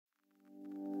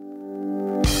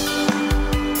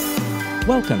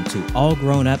Welcome to All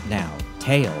Grown Up Now,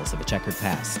 Tales of a Checkered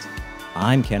Past.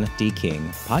 I'm Kenneth D. King,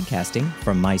 podcasting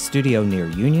from my studio near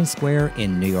Union Square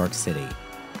in New York City.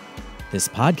 This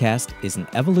podcast is an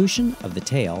evolution of the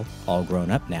tale, All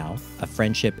Grown Up Now, A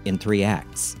Friendship in 3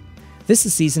 Acts. This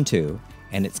is Season 2,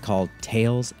 and it's called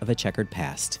Tales of a Checkered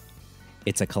Past.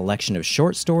 It's a collection of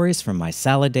short stories from my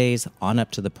salad days on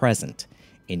up to the present.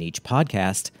 In each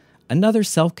podcast, another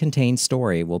self-contained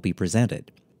story will be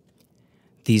presented.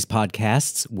 These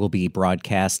podcasts will be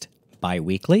broadcast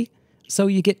bi-weekly, so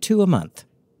you get 2 a month.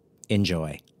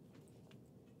 Enjoy.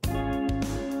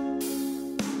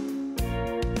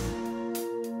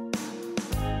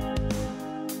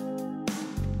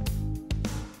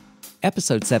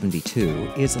 Episode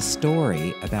 72 is a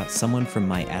story about someone from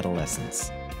my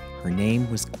adolescence. Her name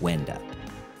was Gwenda.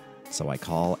 So I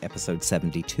call episode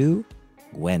 72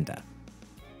 Gwenda.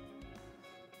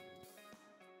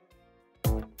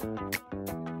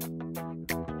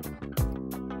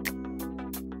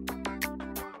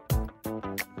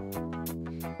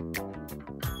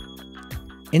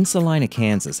 In Salina,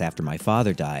 Kansas, after my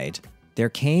father died, there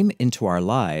came into our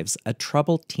lives a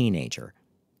troubled teenager.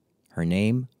 Her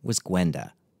name was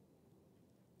Gwenda.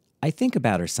 I think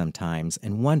about her sometimes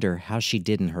and wonder how she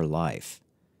did in her life.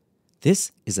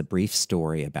 This is a brief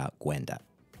story about Gwenda.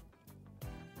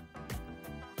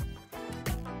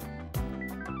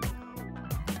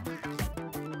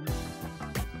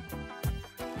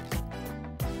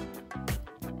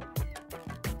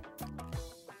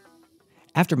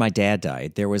 After my dad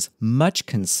died, there was much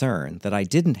concern that I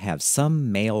didn't have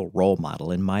some male role model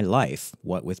in my life,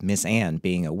 what with Miss Ann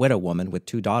being a widow woman with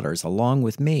 2 daughters along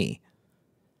with me.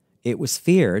 It was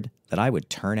feared that I would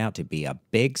turn out to be a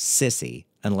big sissy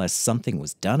unless something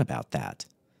was done about that.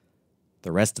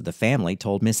 The rest of the family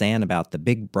told Miss Ann about the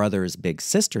Big Brothers Big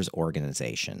Sisters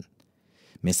organization.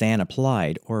 Miss Ann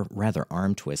applied, or rather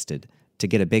arm-twisted, to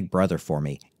get a big brother for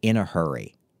me in a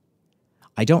hurry.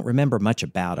 I don't remember much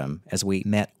about him, as we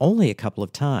met only a couple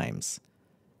of times.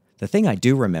 The thing I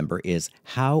do remember is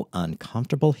how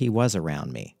uncomfortable he was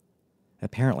around me.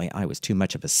 Apparently, I was too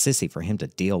much of a sissy for him to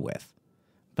deal with,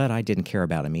 but I didn't care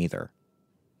about him either.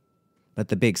 But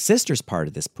the Big Sisters part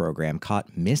of this program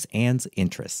caught Miss Ann's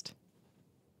interest.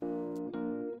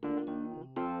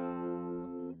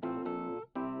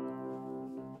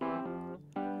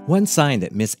 One sign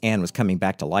that Miss Ann was coming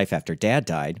back to life after Dad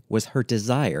died was her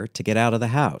desire to get out of the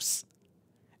house.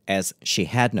 As she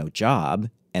had no job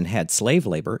and had slave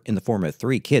labor in the form of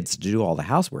 3 kids to do all the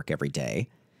housework every day,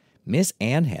 Miss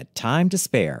Ann had time to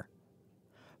spare.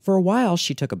 For a while,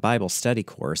 she took a Bible study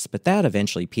course, but that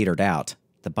eventually petered out.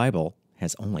 The Bible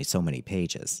has only so many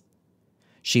pages.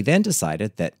 She then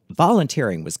decided that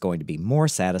volunteering was going to be more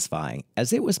satisfying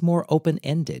as it was more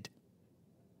open-ended.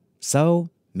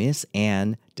 So, Miss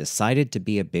Ann decided to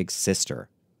be a big sister.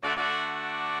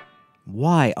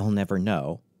 Why, I'll never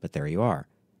know, but there you are.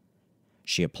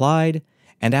 She applied,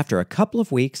 and after a couple of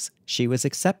weeks, she was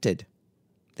accepted.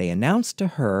 They announced to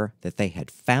her that they had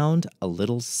found a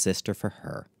little sister for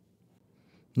her.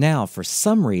 Now, for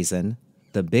some reason,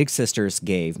 the Big Sisters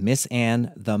gave Miss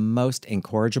Ann the most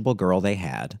incorrigible girl they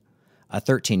had, a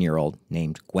 13-year-old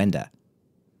named Gwenda.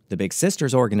 The Big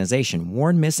Sisters organization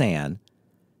warned Miss Ann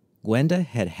Gwenda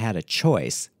had had a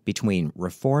choice between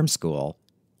reform school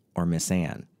or Miss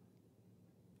Ann.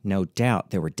 No doubt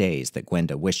there were days that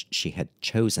Gwenda wished she had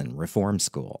chosen reform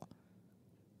school.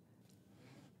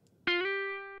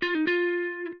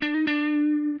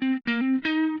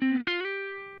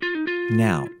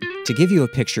 Now, to give you a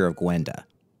picture of Gwenda.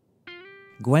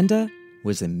 Gwenda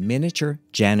was a miniature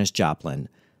Janis Joplin,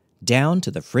 down to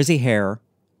the frizzy hair,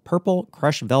 purple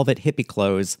crushed velvet hippie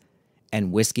clothes,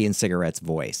 and whiskey and cigarettes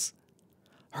voice.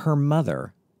 Her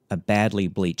mother, a badly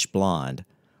bleached blonde,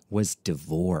 was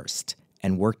divorced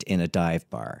and worked in a dive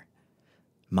bar.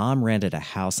 Mom rented a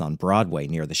house on Broadway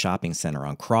near the shopping center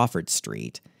on Crawford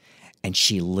Street, and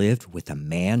she lived with a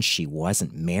man she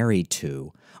wasn't married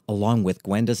to, along with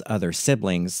Gwenda's other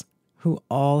siblings, who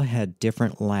all had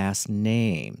different last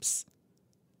names.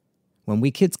 When we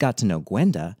kids got to know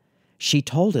Gwenda, she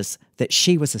told us that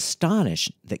she was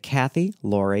astonished that Kathy,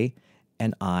 Lori,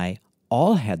 and I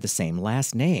all had the same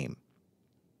last name.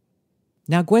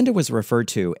 Now, Gwenda was referred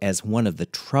to as one of the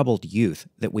troubled youth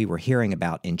that we were hearing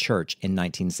about in church in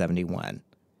 1971.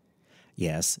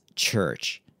 Yes,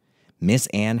 church. Miss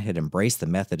Ann had embraced the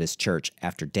Methodist Church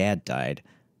after Dad died,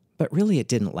 but really it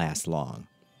didn't last long.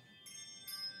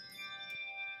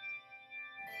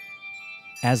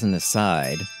 As an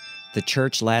aside, the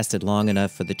church lasted long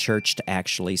enough for the church to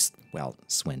actually,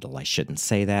 swindle, I shouldn't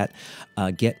say that,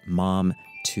 get Mom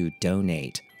to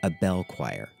donate a bell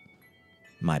choir.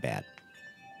 My bad.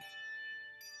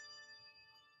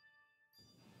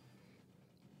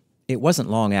 It wasn't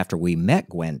long after we met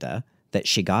Gwenda that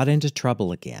she got into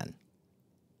trouble again.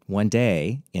 One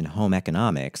day, in home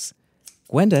economics,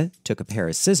 Gwenda took a pair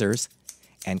of scissors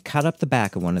and cut up the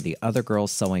back of one of the other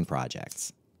girls' sewing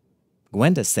projects.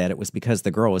 Gwenda said it was because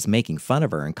the girl was making fun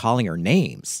of her and calling her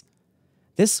names.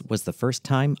 This was the first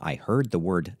time I heard the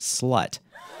word slut,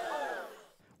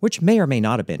 which may or may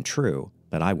not have been true,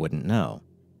 but I wouldn't know.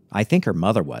 I think her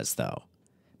mother was, though.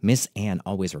 Miss Ann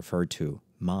always referred to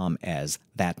Mom as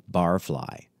that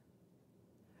barfly.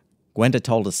 Gwenda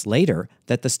told us later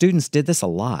that the students did this a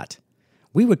lot.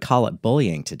 We would call it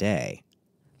bullying today.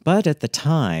 But at the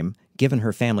time, given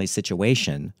her family's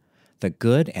situation, the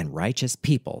good and righteous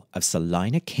people of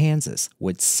Salina, Kansas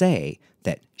would say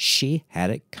that she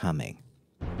had it coming.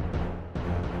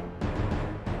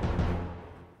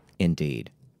 Indeed.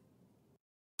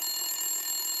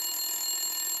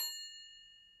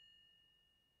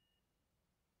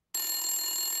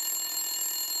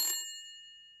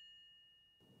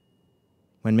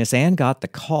 When Miss Ann got the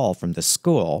call from the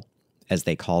school, as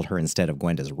they called her instead of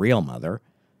Gwenda's real mother,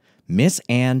 Miss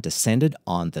Ann descended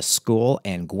on the school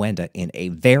and Gwenda in a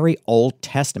very Old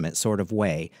Testament sort of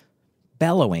way,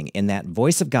 bellowing in that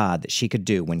voice of God that she could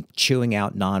do when chewing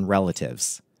out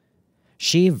non-relatives.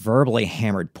 She verbally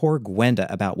hammered poor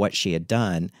Gwenda about what she had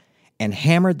done and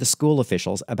hammered the school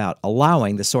officials about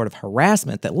allowing the sort of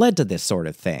harassment that led to this sort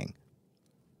of thing.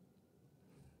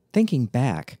 Thinking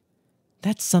back,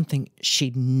 that's something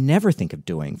she'd never think of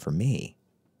doing for me.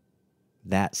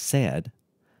 That said,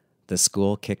 the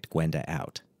school kicked Gwenda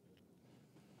out.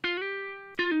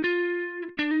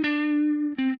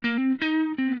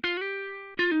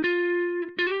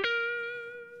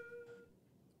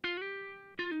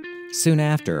 Soon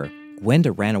after,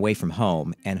 Gwenda ran away from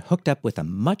home and hooked up with a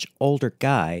much older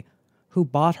guy who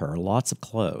bought her lots of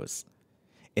clothes.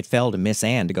 It fell to Miss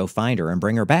Ann to go find her and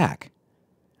bring her back.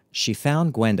 She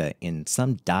found Gwenda in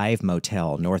some dive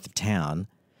motel north of town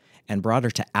and brought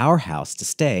her to our house to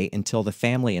stay until the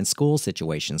family and school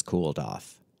situations cooled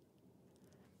off.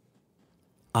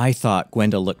 I thought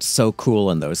Gwenda looked so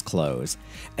cool in those clothes,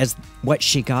 as what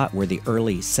she got were the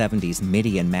early 70s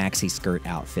midi and maxi skirt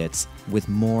outfits with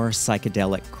more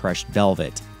psychedelic crushed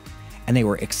velvet, and they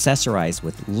were accessorized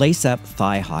with lace-up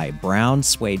thigh-high brown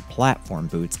suede platform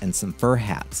boots and some fur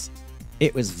hats.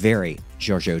 It was very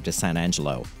Giorgio de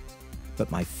Sant'Angelo, but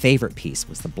my favorite piece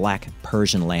was the black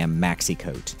Persian lamb maxi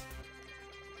coat.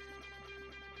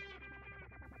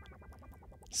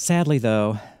 Sadly,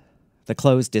 though, the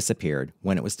clothes disappeared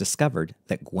when it was discovered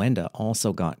that Gwenda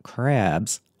also got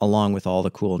crabs along with all the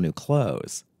cool new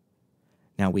clothes.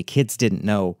 Now, we kids didn't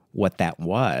know what that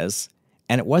was,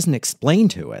 and it wasn't explained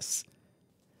to us.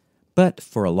 But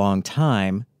for a long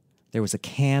time, there was a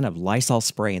can of Lysol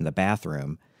spray in the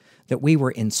bathroom that we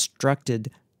were instructed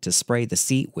to spray the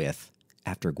seat with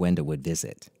after Gwenda would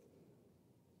visit.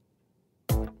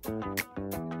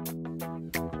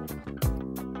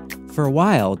 For a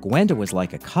while, Gwenda was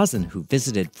like a cousin who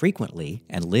visited frequently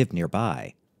and lived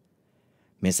nearby.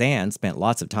 Miss Ann spent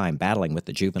lots of time battling with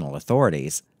the juvenile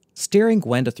authorities, steering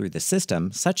Gwenda through the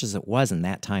system such as it was in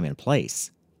that time and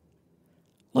place.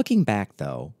 Looking back,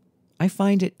 though, I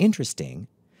find it interesting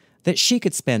that she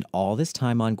could spend all this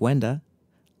time on Gwenda,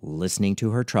 listening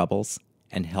to her troubles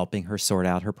and helping her sort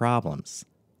out her problems.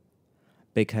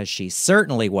 Because she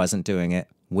certainly wasn't doing it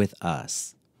with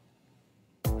us.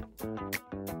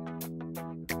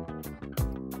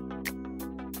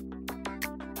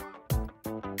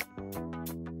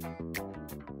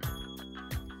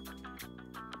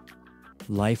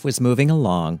 Life was moving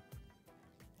along,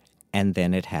 and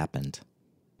then it happened.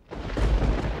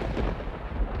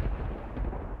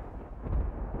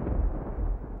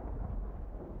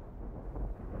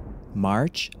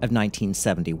 March of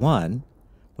 1971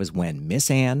 was when Miss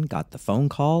Ann got the phone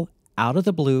call out of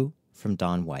the blue from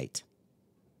Don White.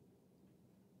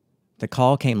 The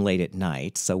call came late at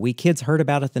night, so we kids heard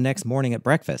about it the next morning at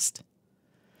breakfast.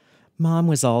 Mom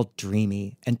was all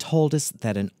dreamy and told us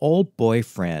that an old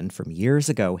boyfriend from years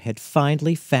ago had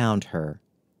finally found her.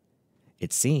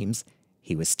 It seems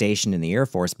he was stationed in the Air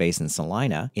Force Base in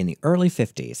Salina in the early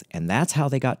 50s, and that's how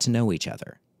they got to know each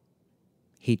other.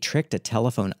 He tricked a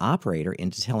telephone operator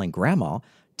into telling Grandma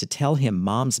to tell him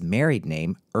Mom's married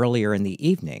name earlier in the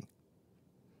evening.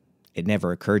 It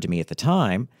never occurred to me at the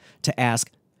time to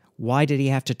ask, why did he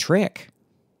have to trick?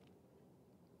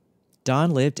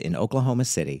 Don lived in Oklahoma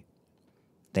City.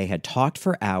 They had talked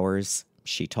for hours,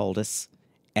 she told us,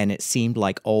 and it seemed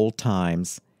like old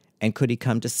times, and could he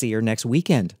come to see her next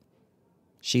weekend?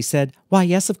 She said, why,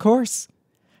 yes, of course.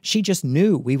 She just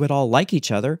knew we would all like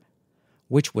each other,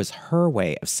 which was her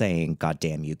way of saying,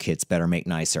 goddamn you kids better make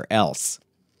nice or else.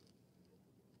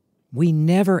 We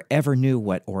never ever knew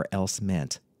what "or else"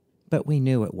 meant, but we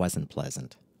knew it wasn't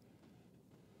pleasant.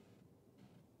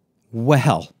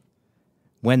 Well,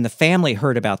 when the family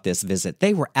heard about this visit,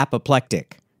 they were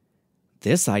apoplectic.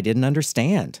 This I didn't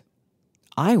understand.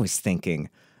 I was thinking,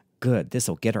 good,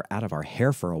 this'll get her out of our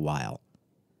hair for a while.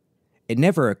 It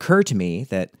never occurred to me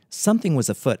that something was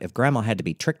afoot if Grandma had to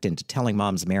be tricked into telling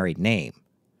Mom's married name.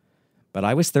 But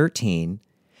I was 13,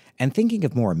 and thinking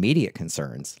of more immediate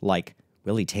concerns, like,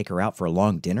 will he take her out for a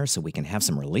long dinner so we can have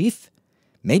some relief?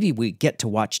 Maybe we get to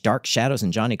watch Dark Shadows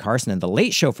and Johnny Carson and The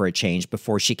Late Show for a change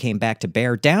before she came back to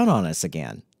bear down on us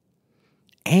again.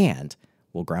 And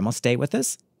will Grandma stay with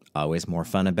us? Always more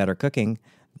fun and better cooking.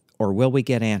 Or will we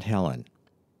get Aunt Helen?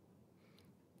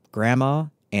 Grandma,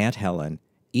 Aunt Helen,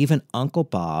 even Uncle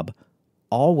Bob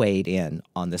all weighed in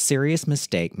on the serious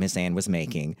mistake Miss Ann was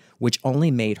making, which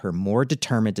only made her more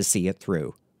determined to see it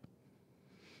through.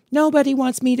 "Nobody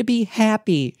wants me to be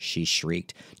happy," she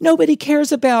shrieked. "Nobody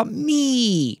cares about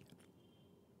me."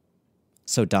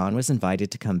 So Don was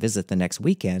invited to come visit the next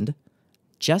weekend,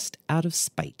 just out of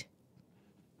spite.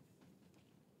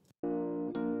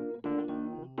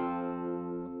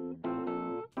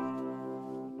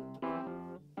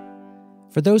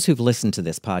 For those who've listened to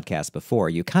this podcast before,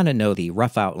 you kind of know the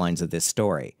rough outlines of this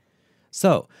story.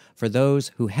 So, for those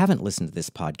who haven't listened to this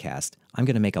podcast, I'm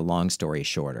going to make a long story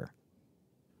shorter.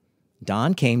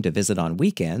 Don came to visit on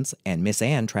weekends, and Miss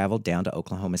Ann traveled down to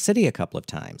Oklahoma City a couple of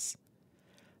times.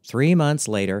 3 months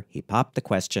later, he popped the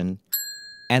question,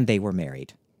 and they were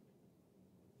married.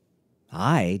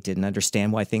 I didn't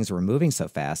understand why things were moving so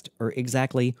fast, or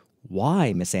exactly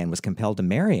why Miss Ann was compelled to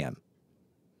marry him.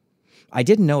 I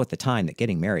didn't know at the time that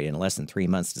getting married in less than 3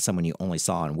 months to someone you only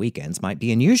saw on weekends might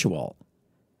be unusual.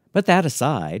 But that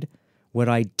aside, what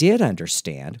I did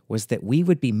understand was that we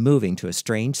would be moving to a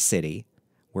strange city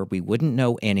where we wouldn't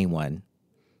know anyone.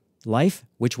 Life,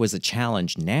 which was a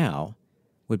challenge now,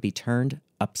 would be turned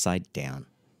upside down.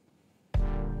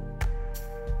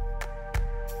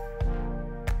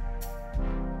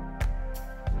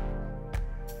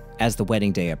 As the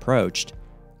wedding day approached,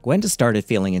 Gwenda started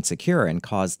feeling insecure and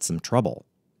caused some trouble.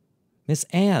 Miss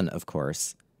Ann, of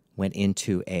course, went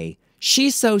into a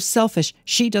 "she's so selfish,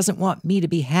 she doesn't want me to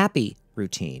be happy"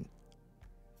 routine.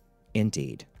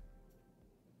 Indeed.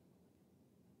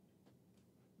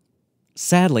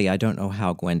 Sadly, I don't know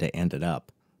how Gwenda ended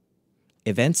up.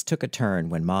 Events took a turn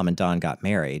when Mom and Don got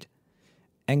married,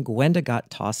 and Gwenda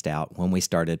got tossed out when we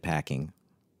started packing.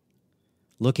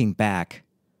 Looking back,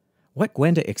 what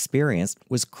Gwenda experienced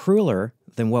was crueler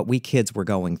than what we kids were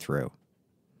going through.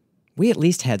 We at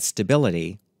least had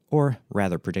stability, or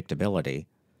rather predictability,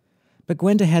 but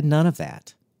Gwenda had none of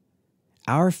that.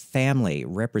 Our family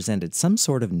represented some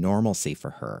sort of normalcy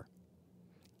for her.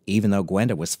 Even though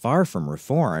Gwenda was far from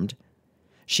reformed,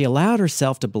 she allowed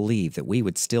herself to believe that we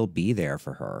would still be there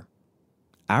for her.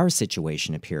 Our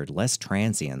situation appeared less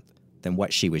transient than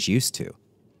what she was used to.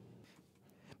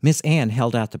 Miss Ann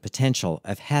held out the potential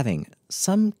of having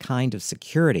some kind of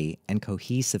security and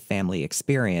cohesive family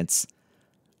experience,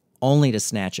 only to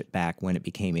snatch it back when it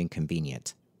became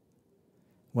inconvenient.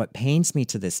 What pains me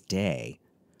to this day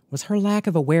was her lack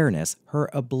of awareness, her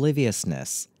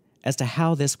obliviousness, as to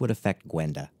how this would affect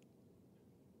Gwenda.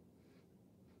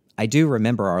 I do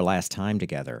remember our last time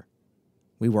together.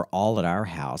 We were all at our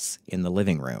house in the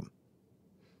living room.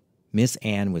 Miss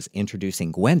Ann was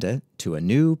introducing Gwenda to a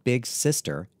new big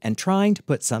sister and trying to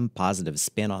put some positive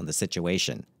spin on the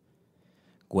situation.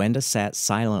 Gwenda sat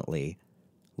silently,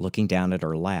 looking down at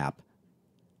her lap,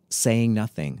 saying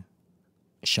nothing,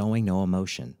 showing no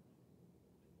emotion.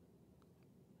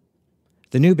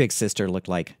 The new big sister looked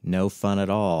like no fun at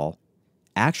all.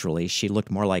 Actually, she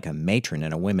looked more like a matron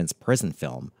in a women's prison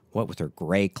film, what with her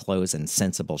gray clothes and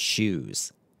sensible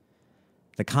shoes.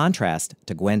 The contrast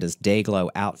to Gwenda's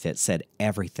day-glow outfit said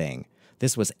everything.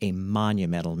 This was a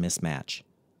monumental mismatch.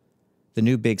 The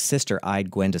new big sister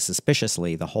eyed Gwenda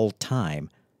suspiciously the whole time,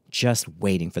 just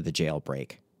waiting for the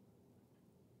jailbreak.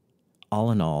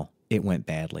 All in all, it went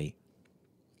badly.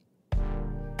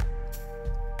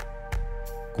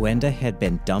 Gwenda had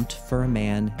been dumped for a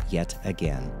man yet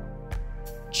again,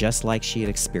 just like she had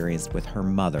experienced with her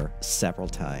mother several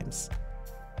times.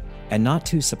 And not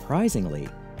too surprisingly,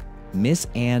 Miss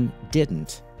Ann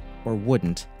didn't, or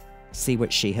wouldn't, see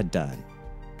what she had done.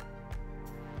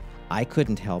 I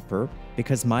couldn't help her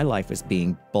because my life was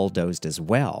being bulldozed as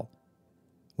well.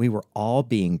 We were all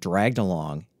being dragged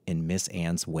along in Miss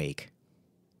Ann's wake.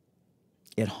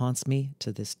 It haunts me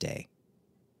to this day.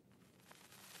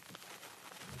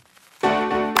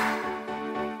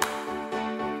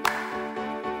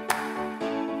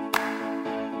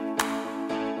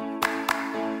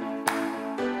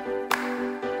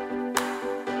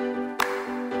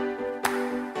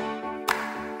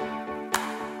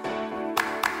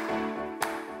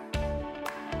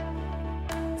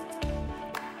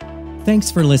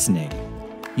 Thanks for listening.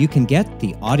 You can get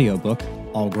the audiobook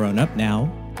All Grown Up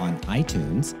Now on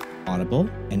iTunes, Audible,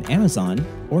 and Amazon,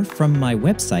 or from my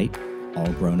website,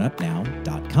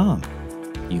 allgrownupnow.com.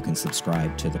 You can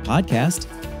subscribe to the podcast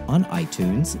on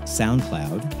iTunes,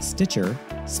 SoundCloud, Stitcher,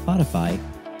 Spotify,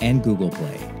 and Google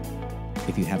Play.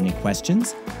 If you have any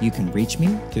questions, you can reach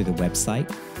me through the website,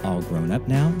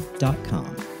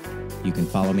 allgrownupnow.com. You can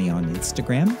follow me on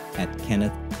Instagram at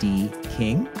Kenneth D.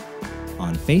 King,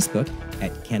 on Facebook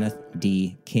at Kenneth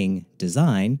D. King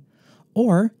Design,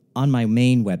 or on my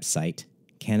main website,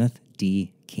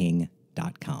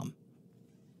 kennethdking.com.